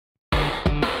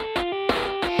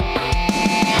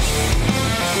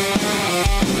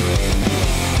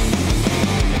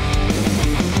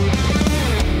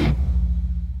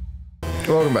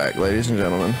Welcome back, ladies and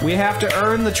gentlemen. We have to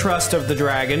earn the trust of the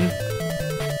dragon.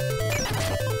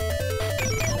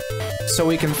 So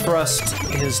we can thrust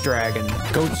his dragon.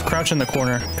 Go crouch in the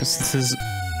corner, because this is...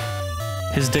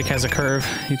 His dick has a curve.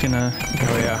 You can, Oh,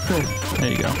 yeah.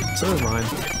 There you go. So does mine.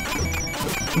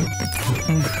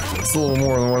 It's a little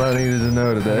more than what I needed to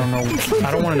know today. I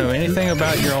don't want to know anything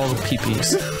about your old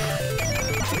pee-pees.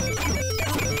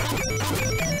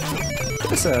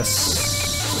 Just a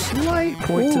slight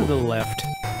point to the left.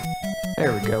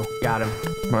 There we go. Got him.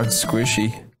 Mine's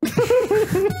squishy.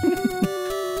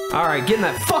 Alright, get in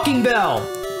that fucking bell!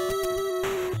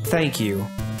 Thank you.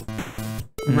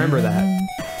 Remember that.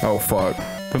 Oh, fuck.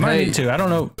 We might need to. I don't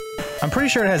know. I'm pretty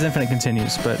sure it has infinite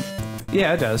continues, but...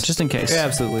 Yeah, it does. Just in case. It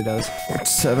absolutely does.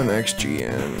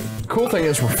 7xgn. Cool thing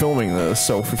is we're filming this,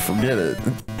 so if we forget it,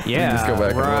 Yeah, just go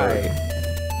back right. and look.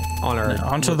 On our...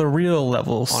 Onto the real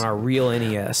levels. On our real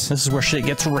NES. This is where shit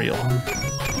gets real.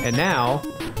 And now,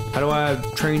 how do I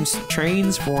trains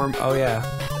form? Oh, yeah.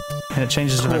 And it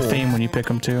changes to their theme when you pick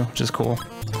them too, which is cool.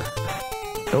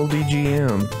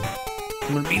 LDGM.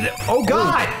 I'm gonna be the... Oh,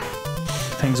 God!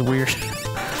 Thing's weird.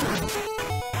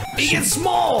 He gets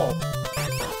small!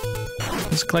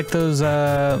 It's like those,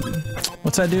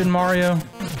 what's that dude in Mario?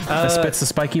 That spits the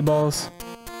spiky balls?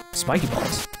 Spiky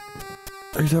balls?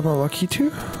 Are you talking about Lucky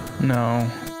 2? No.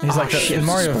 He's like in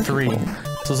Mario 3.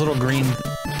 It's those little green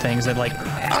things that like...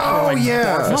 Oh,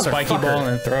 yeah! Barf a spiky ball and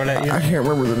then throw it at you. I can't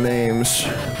remember the names.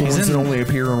 The ones that only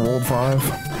appear in World 5.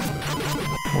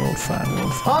 World 5,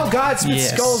 World 5. Oh, God, spit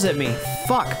skulls at me.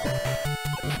 Fuck.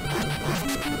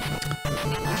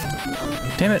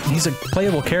 Damn it, he's a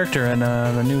playable character in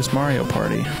the newest Mario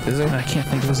Party. Is he? I can't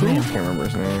think of his name. I can't remember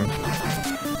his name.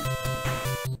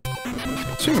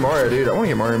 Speaking of Mario, dude, I want to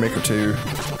get Mario Maker 2.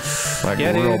 Like,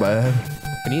 real bad.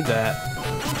 I need that.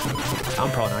 I'm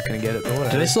probably not gonna get it, but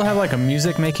whatever. Do they still have like a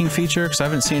music making feature? Because I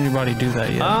haven't seen anybody do that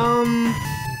yet.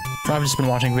 I've just been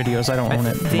watching videos. I don't own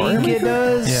it. I think it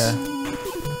does. Yeah.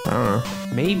 I don't know.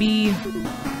 Maybe.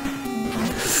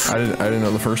 I didn't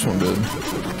know the first one did.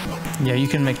 Yeah, you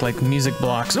can make like music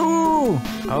blocks. Ooh!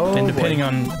 Oh, and depending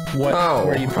on what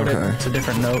where you put it, it's a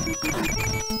different note.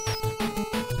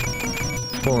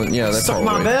 Well, yeah, that's Suck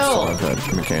my bell. That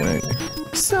mechanic.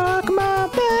 Suck my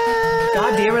bell.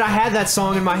 God damn it! I had that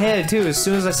song in my head too. As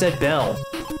soon as I said bell.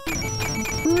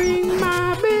 Ring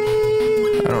my bell.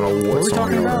 I don't know what are we song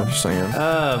talking about? you're singing.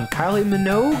 Kylie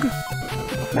Minogue.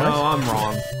 No, I'm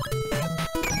wrong.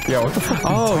 Yeah, what the fuck?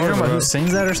 Oh, you're talking about who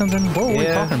sings that or something? What were we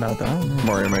Yeah. talking about though?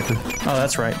 Mario Maker. Oh,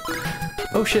 that's right.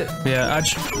 Oh shit. Yeah,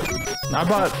 I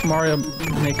bought Mario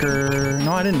Maker.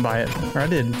 No, I didn't buy it. Or I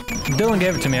did. Dylan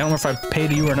gave it to me. I don't know if I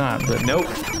paid you or not, but Nope.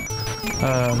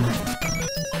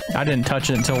 I didn't touch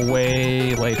it until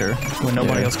way later when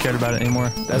nobody else cared about it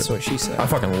anymore. That's what she said. I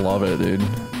fucking love it, dude.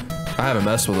 I haven't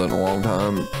messed with it in a long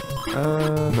time.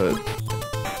 But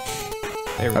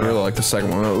I really like the second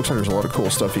one. It looks like there's a lot of cool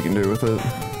stuff you can do with it.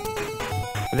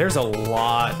 There's a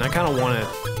lot, and I kind of want to,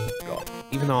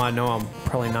 even though I know I'm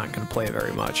probably not going to play it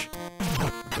very much.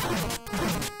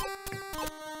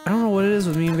 I don't know what it is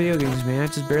with me in video games, man. I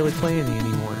just barely play any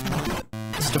anymore.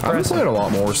 It's I've been depressing. playing a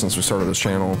lot more since we started this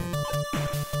channel.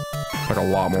 Like a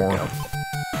lot more.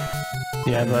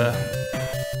 Yeah,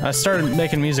 I started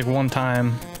making music one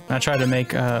time. I tried to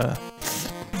make Man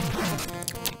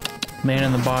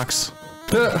in the Box.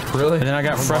 Really? And then I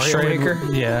got frustrated. Mario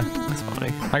Maker? Yeah. That's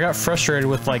funny. I got frustrated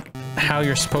with like how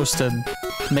you're supposed to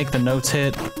make the notes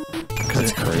hit.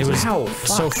 That's crazy. It was Ow,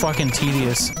 so fucking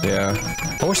tedious. Yeah.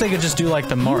 I wish they could just do like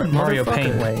the Mario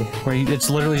Paint motherfucker. way, where it's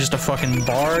literally just a fucking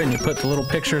bar and you put the little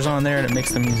pictures on there and it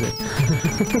makes the music.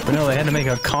 But no, they had to make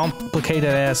a complicated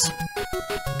ass,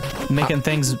 making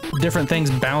different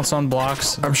things bounce on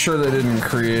blocks. I'm sure they didn't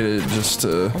create it just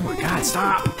to... Oh my god,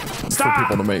 stop! For Stop!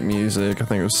 people to make music. I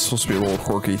think it was supposed to be a little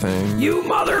quirky thing. You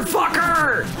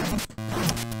motherfucker!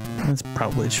 That's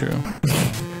probably true.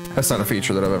 That's not a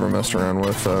feature that I've ever messed around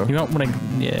with, though. You don't want to,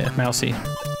 yeah, mousy.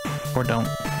 Or don't.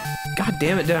 God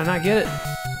damn it, did I not get it?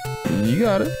 You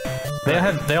got it.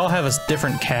 They all have a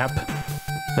different cap.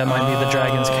 That might be the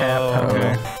dragon's cap.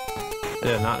 Okay. I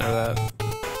did not know that.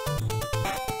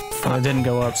 Well, it didn't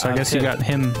go up, so I guess you got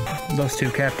those two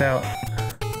capped out.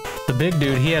 The big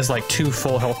dude, he has like 2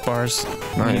 full health bars.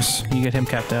 Nice. You get him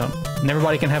capped out. And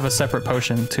everybody can have a separate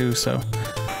potion too, so.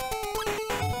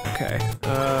 Okay.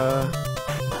 Yeah,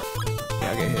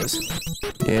 I'll get his.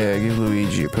 Yeah, give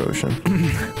Luigi a potion.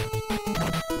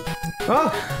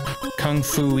 Oh! Kung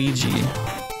Fu Luigi.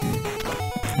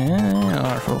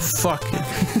 Yeah, oh fuck it.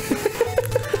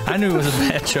 I knew it was a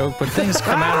bad joke, but things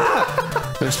come out.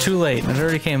 It was too late. It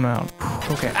already came out.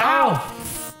 Okay. Ow!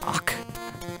 Fuck.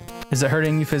 Is it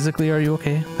hurting you physically? Are you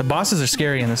okay? The bosses are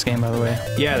scary in this game, by the way.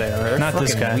 Yeah, they are. They're Not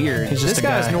this guy. Weird. He's just this a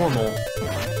guy's guy. normal.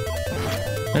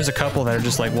 There's a couple that are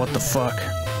just like, what the fuck?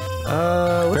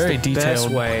 What's Very the best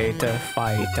detailed. way to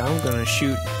fight? I'm gonna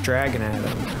shoot dragon at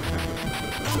him.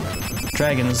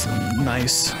 Dragon is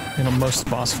nice in most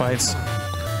boss fights.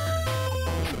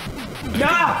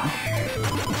 Ah!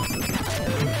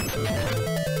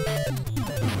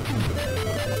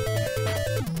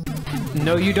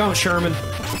 No, you don't, Sherman.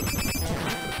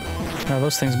 No,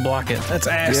 those things block it. That's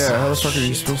ass. Yeah, how the fuck are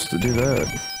you supposed to do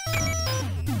that?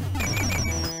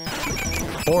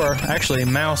 Or, actually,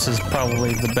 mouse is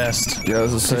probably the best. Yeah, I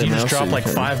was If you just drop like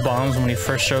 5 bombs when he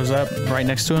first shows up right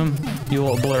next to him,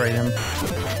 you'll obliterate him.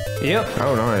 Yep.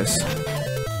 Oh, nice.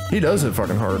 He does it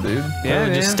fucking hard, dude. Yeah,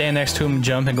 Or just man. stand next to him and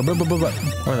jump and go blah, blah, blah, blah,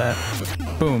 or that.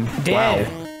 Boom. Dead.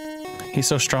 He's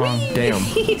so strong. Damn. Oh Oh,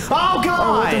 what the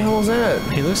god! hell is that?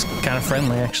 He looks kind of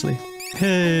friendly, actually.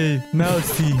 Hey,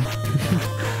 mousey.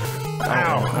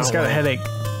 Ow, I just got a headache.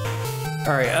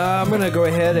 All right, I'm gonna go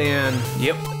ahead and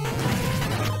yep.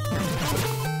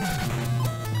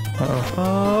 Uh-oh.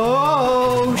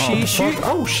 Oh, she Fuck. shoot.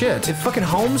 Oh, shit. It fucking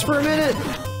homes for a minute.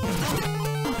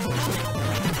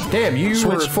 Damn, you were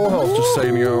Switch. at full health just a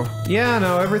second ago. Yeah,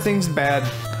 no, everything's bad.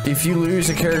 If you lose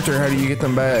a character, how do you get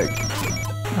them back?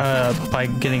 By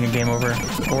getting a game over.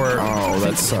 Or Oh,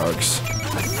 that sucks.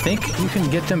 I think you can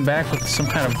get them back with some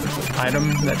kind of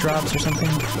item that drops or something.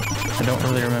 I don't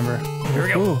really remember. Here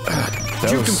we go.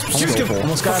 That was Juke him. skillful.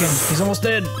 Almost got him. He's almost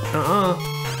dead.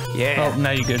 Yeah. Oh,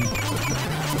 now you're good.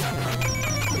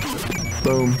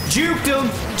 Boom. Juked him.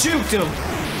 Juked him.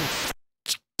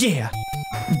 Yeah.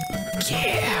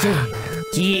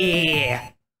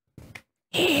 Yeah.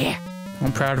 Yeah.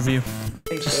 I'm proud of you.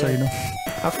 Just so you know.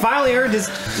 I finally earned his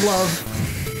love.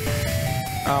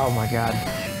 Oh my god.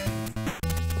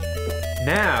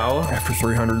 Now. After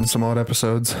 300 and some odd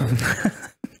episodes.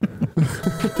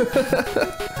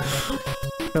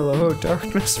 Hello,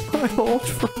 darkness, my old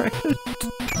friend.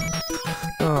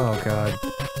 Oh god.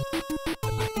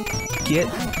 Get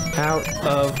out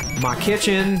of my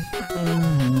kitchen.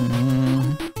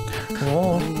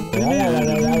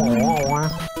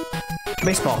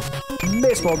 Baseball.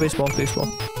 Baseball, baseball, baseball.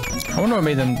 I wonder what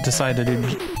made them decide to do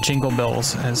jingle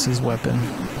bells as his weapon.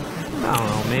 I don't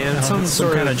know, man. Some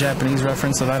Some kind of Japanese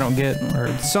reference that I don't get, or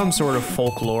some sort of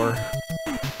folklore.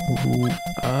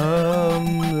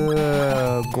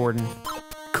 Gordon.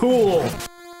 Cool.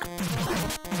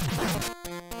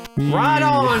 Right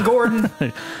on, Gordon.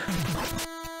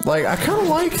 Like, I kind of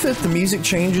like that the music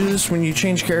changes when you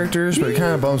change characters, but it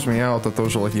kind of bums me out that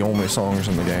those are like the only songs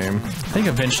in the game. I think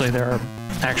eventually there are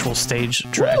actual stage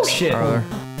tracks. Oh shit. Are there?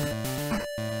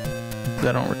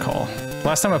 I don't recall.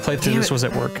 Last time I played through Damn this it. was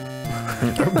at work.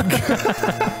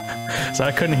 So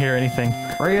I couldn't hear anything.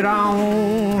 Bring it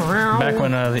on. Back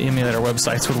when the emulator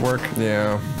websites would work.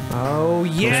 Yeah. Oh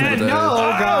yeah, Those were the no,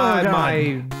 days. god, God.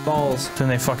 my balls. Then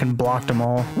they fucking blocked them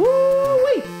all.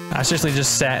 Woo-wee. I seriously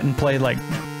just sat and played like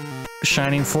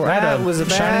Shining Force. I had That was a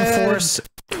Shining bad- Force,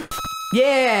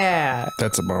 Yeah.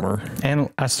 That's a bummer. and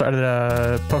I started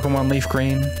Pokemon Leaf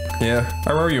Green. Yeah. I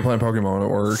remember you playing Pokemon at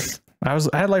work. I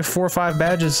had like 4 or 5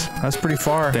 badges. I was pretty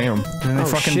far. Damn. And then they Oh,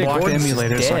 fucking shit, blocked Gordon's the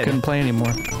emulator, so I dead. couldn't play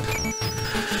anymore.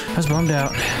 I was bummed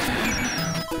out.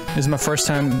 This is my first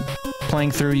time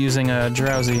playing through using a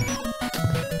Drowsy.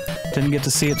 Didn't get to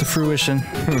see it to fruition.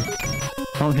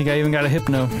 I don't think I even got a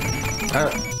Hypno.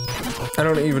 I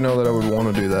don't even know that I would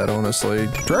want to do that, honestly.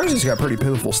 Drowsy's got pretty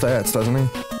pitiful stats, doesn't he?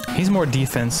 He's more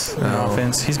defense than Oh.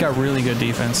 offense. He's got really good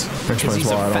defense. Explains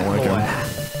He's a why I fat don't like boy. him.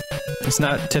 It's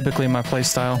not typically my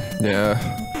playstyle. Yeah.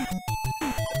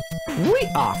 We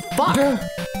are fuck.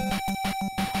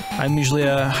 I'm usually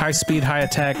a high speed, high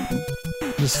attack,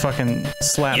 just fucking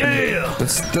slapping. Yeah.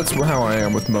 That's how I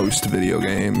am with most video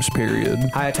games, period.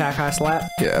 High attack, high slap,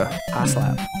 Yeah. high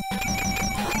slap.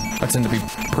 I tend to be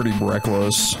pretty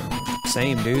reckless.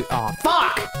 Same, dude. Oh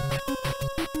fuck.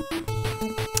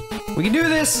 We can do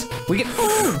this. We can.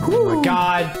 Oh my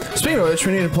god. Speaking of which,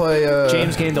 we need to play,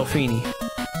 James Gandolfini.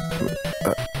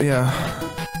 Yeah.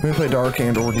 We need to play Dark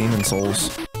and or Demon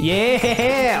Souls.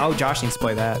 Yeah. Oh, Josh needs to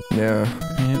play that. Yeah.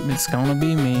 Yep, it's gonna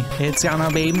be me. It's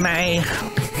gonna be me.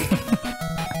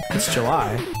 It's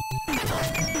July.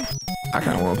 I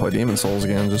kind of want to play Demon Souls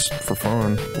again, just for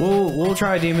fun. We'll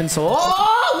try Demon Soul.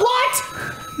 Oh,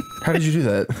 what? How did you do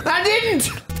that? I didn't.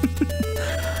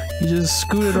 You just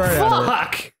scooted right out of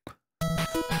Fuck. it.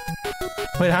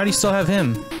 Wait, how do you still have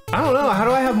him? I don't know. How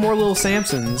do I have more little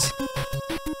Samsons?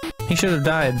 He should have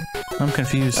died. I'm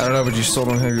confused. I don't know, but you still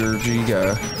don't have your G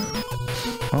guy.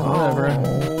 Oh, whatever.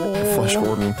 Flesh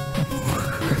Gordon.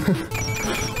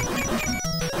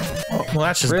 Well,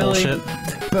 that's just Really? bullshit.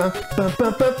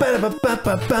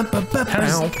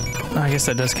 I guess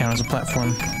that does count as a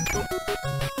platform.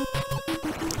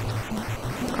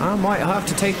 I might have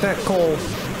to take that call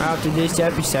after this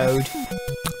episode.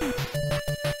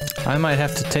 I might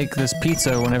have to take this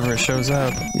pizza whenever it shows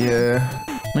up. Yeah.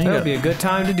 That'd be a good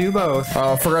time to do both.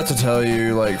 I forgot to tell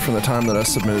you, like, from the time that I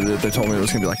submitted it, they told me it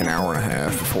was gonna be like an hour and a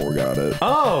half before we got it.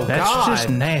 Oh, That's God. just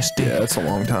nasty. Yeah, it's a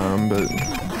long time, but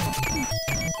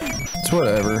it's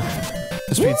whatever.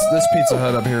 This Pizza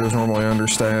Hut up here is normally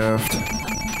understaffed.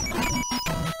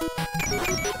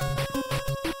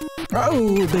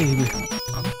 Oh, baby.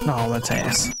 Oh, that's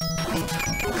ass.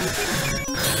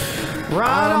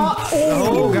 Right on.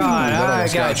 Oh, God. that I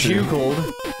almost got got you.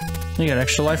 chuckled. You got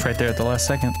extra life right there at the last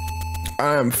second.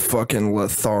 I am fucking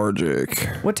lethargic.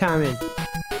 What time is it?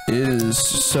 It is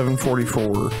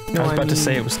 7:44. I was about to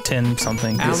say it was 10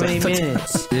 something. How many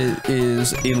minutes? It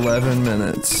is 11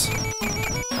 minutes.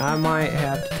 I might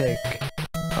have to take...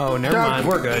 Oh, never No, mind.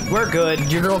 We're good. We're good.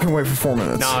 Your girl can wait for 4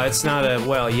 minutes. No, it's not a...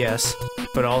 Well, yes.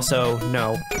 But also,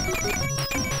 no.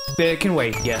 It can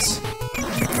wait, yes.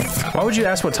 Why would you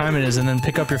ask what time it is and then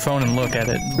pick up your phone and look at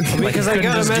it? Because I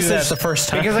got a Do that message the first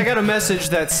time. Because I got a message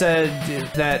that said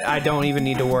that I don't even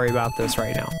need to worry about this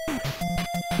right now.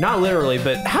 Not literally,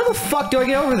 but how the fuck do I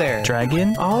get over there?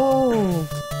 Dragon? Oh.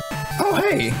 Oh,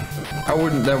 hey. I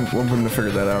wouldn't have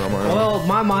figured that out on my own. Well,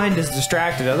 my mind is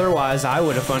distracted. Otherwise, I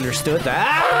would have understood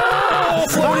that. Ah!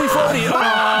 Floaty, floaty!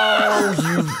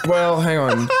 Oh, you... Well, hang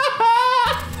on.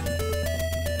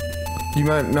 You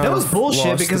might not That was have bullshit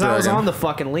lost because the I was dragon. on the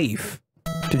fucking leaf.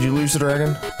 Did you lose the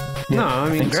dragon? No, I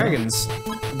mean, think so. dragons.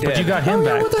 But you got him Oh,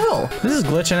 yeah, back. what the hell? This is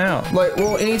glitching out. Like,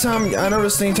 well, anytime I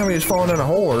noticed he was falling in a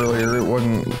hole earlier, it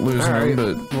wasn't losing Alright.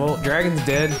 him, but Well, dragon's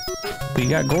dead. But you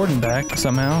got Gordon back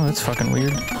somehow. That's fucking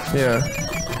weird. yeah.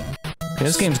 Yeah,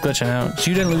 this game's glitching out. So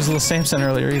you didn't lose little Samson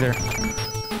earlier either.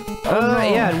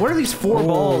 Yeah, and what are these four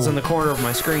balls in the corner of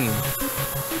my screen?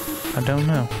 I don't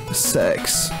know.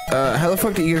 Sex. How the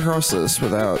fuck do you get across this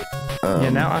without? Yeah,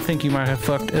 now I think you might have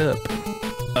fucked up.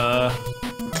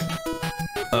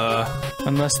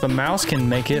 Unless the mouse can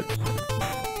make it.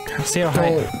 See how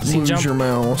high? Don't See lose jump? your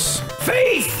mouse.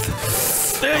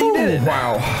 Faith! Yeah, you did it.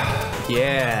 Wow.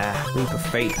 Yeah, leap of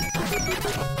faith.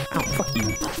 Ow, fuck you.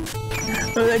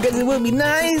 I guess it would be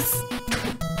nice.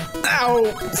 Ow!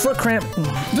 Foot cramp.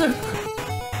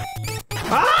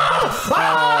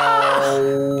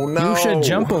 Oh no. You should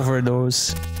jump over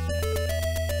those.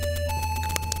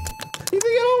 You think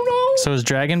I don't know? So is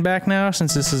Dragon back now?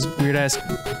 Since this is weird ass.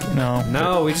 No.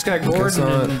 No, we just got Gordon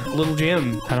not. and Little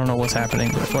Jim. I don't know what's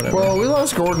happening, but whatever. Well, we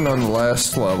lost Gordon on the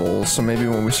last level, so maybe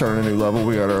when we start a new level,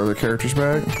 we got our other characters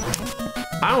back.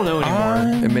 I don't know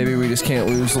anymore. And maybe we just can't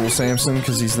lose little Samson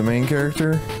because he's the main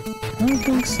character. I don't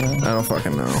think so. I don't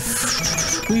fucking know.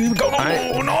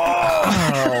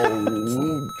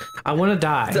 No! I want to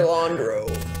die. Delandro.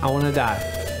 I want to die.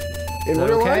 In that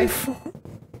real okay? life?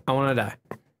 I want to die.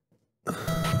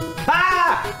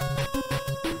 Ah!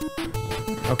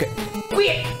 Okay.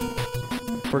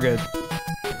 We're good.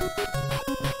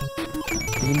 You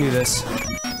can do this.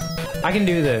 I can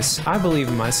do this. I believe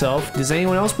in myself. Does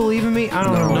anyone else believe in me? I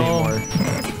don't know anymore.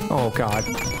 Oh god.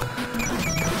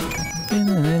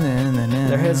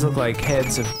 Their heads look like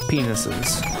heads of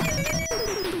penises.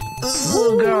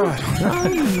 Oh god.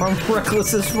 I'm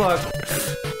reckless as fuck.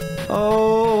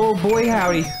 Oh boy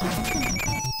howdy.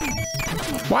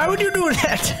 Why would you do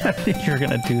that? I think you're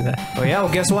gonna do that. Oh yeah,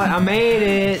 well guess what? I made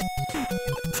it.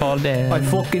 Fall down. I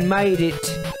fucking made it.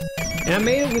 And I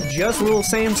made it with just little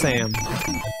Sam.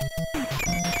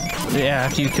 Yeah,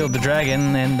 after you killed the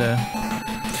dragon and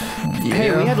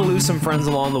Hey, we had to lose some friends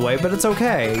along the way, but it's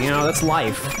okay. You know, that's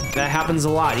life. That happens a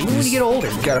lot, even when you get older.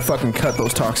 You gotta fucking cut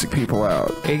those toxic people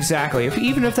out. Exactly.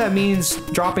 Even if that means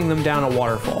dropping them down a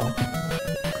waterfall.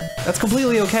 That's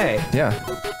completely okay. Yeah.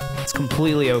 It's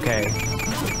completely okay.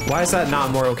 Why is that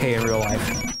not more okay in real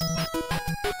life?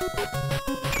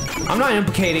 I'm not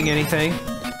implicating anything.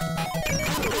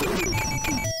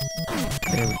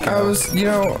 There we go. I was, you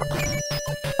know,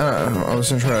 I was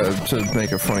gonna try to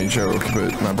make a funny joke,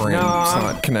 but my brain's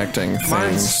not connecting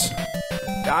things.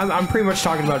 I'm pretty much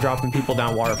talking about dropping people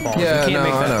down waterfalls. Yeah, you can't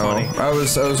make I that know. funny. I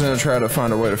was gonna try to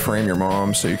find a way to frame your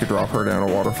mom so you could drop her down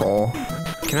a waterfall.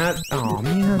 Can I? Oh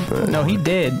man. But no, he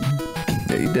did.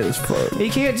 yeah, he did as fuck. He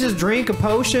can't just drink a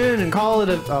potion and call it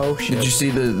a. Oh shit. Did you see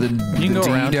the can go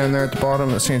D around. down there at the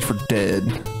bottom that stands for dead?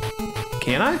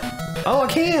 Can I? Oh, I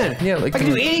can. Yeah, like I can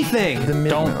the- do anything. The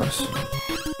mid Don't. mouse.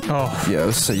 Oh. Yeah,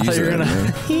 let's say I thought use you were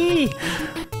that.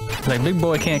 gonna. Man. Like big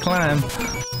boy can't climb.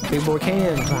 Big boy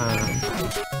can climb.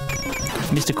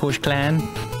 Mr. Kush Clan.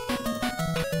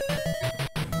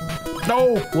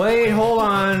 No! Wait, hold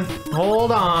on.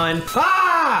 Hold on.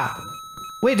 Ah!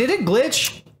 Wait, did it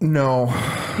glitch? No.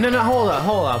 No, hold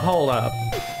up.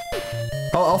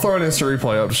 I'll throw an instant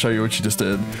replay up to show you what you just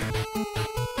did.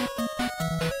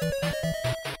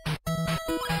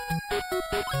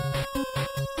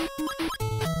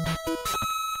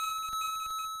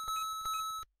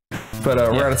 But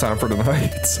we're out of time for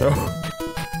tonight, so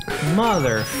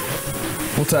Mother.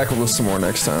 we'll tackle this some more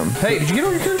next time. Hey, did you get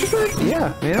all your characters back?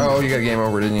 Yeah, man. Oh, you got a game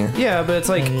over, didn't you? Yeah, but it's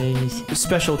like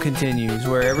special continues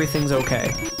where everything's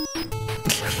okay.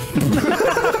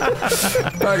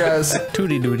 Bye, guys.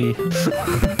 Tootie doody.